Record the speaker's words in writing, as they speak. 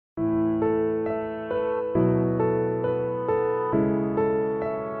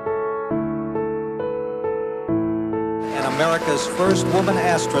America's first woman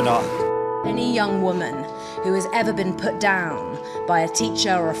astronaut. Any young woman who has ever been put down by a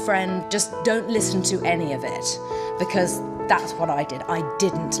teacher or a friend, just don't listen to any of it, because that's what I did. I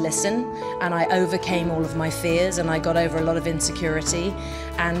didn't listen, and I overcame all of my fears, and I got over a lot of insecurity,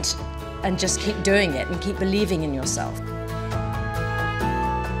 and just keep doing it and keep believing in yourself.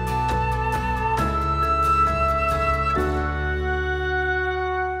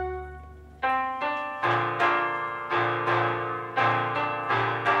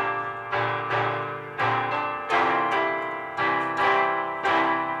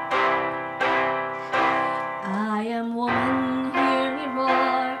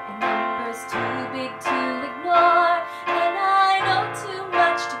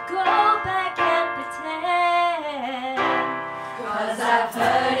 I've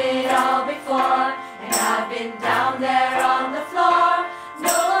heard it all before, and I've been down there.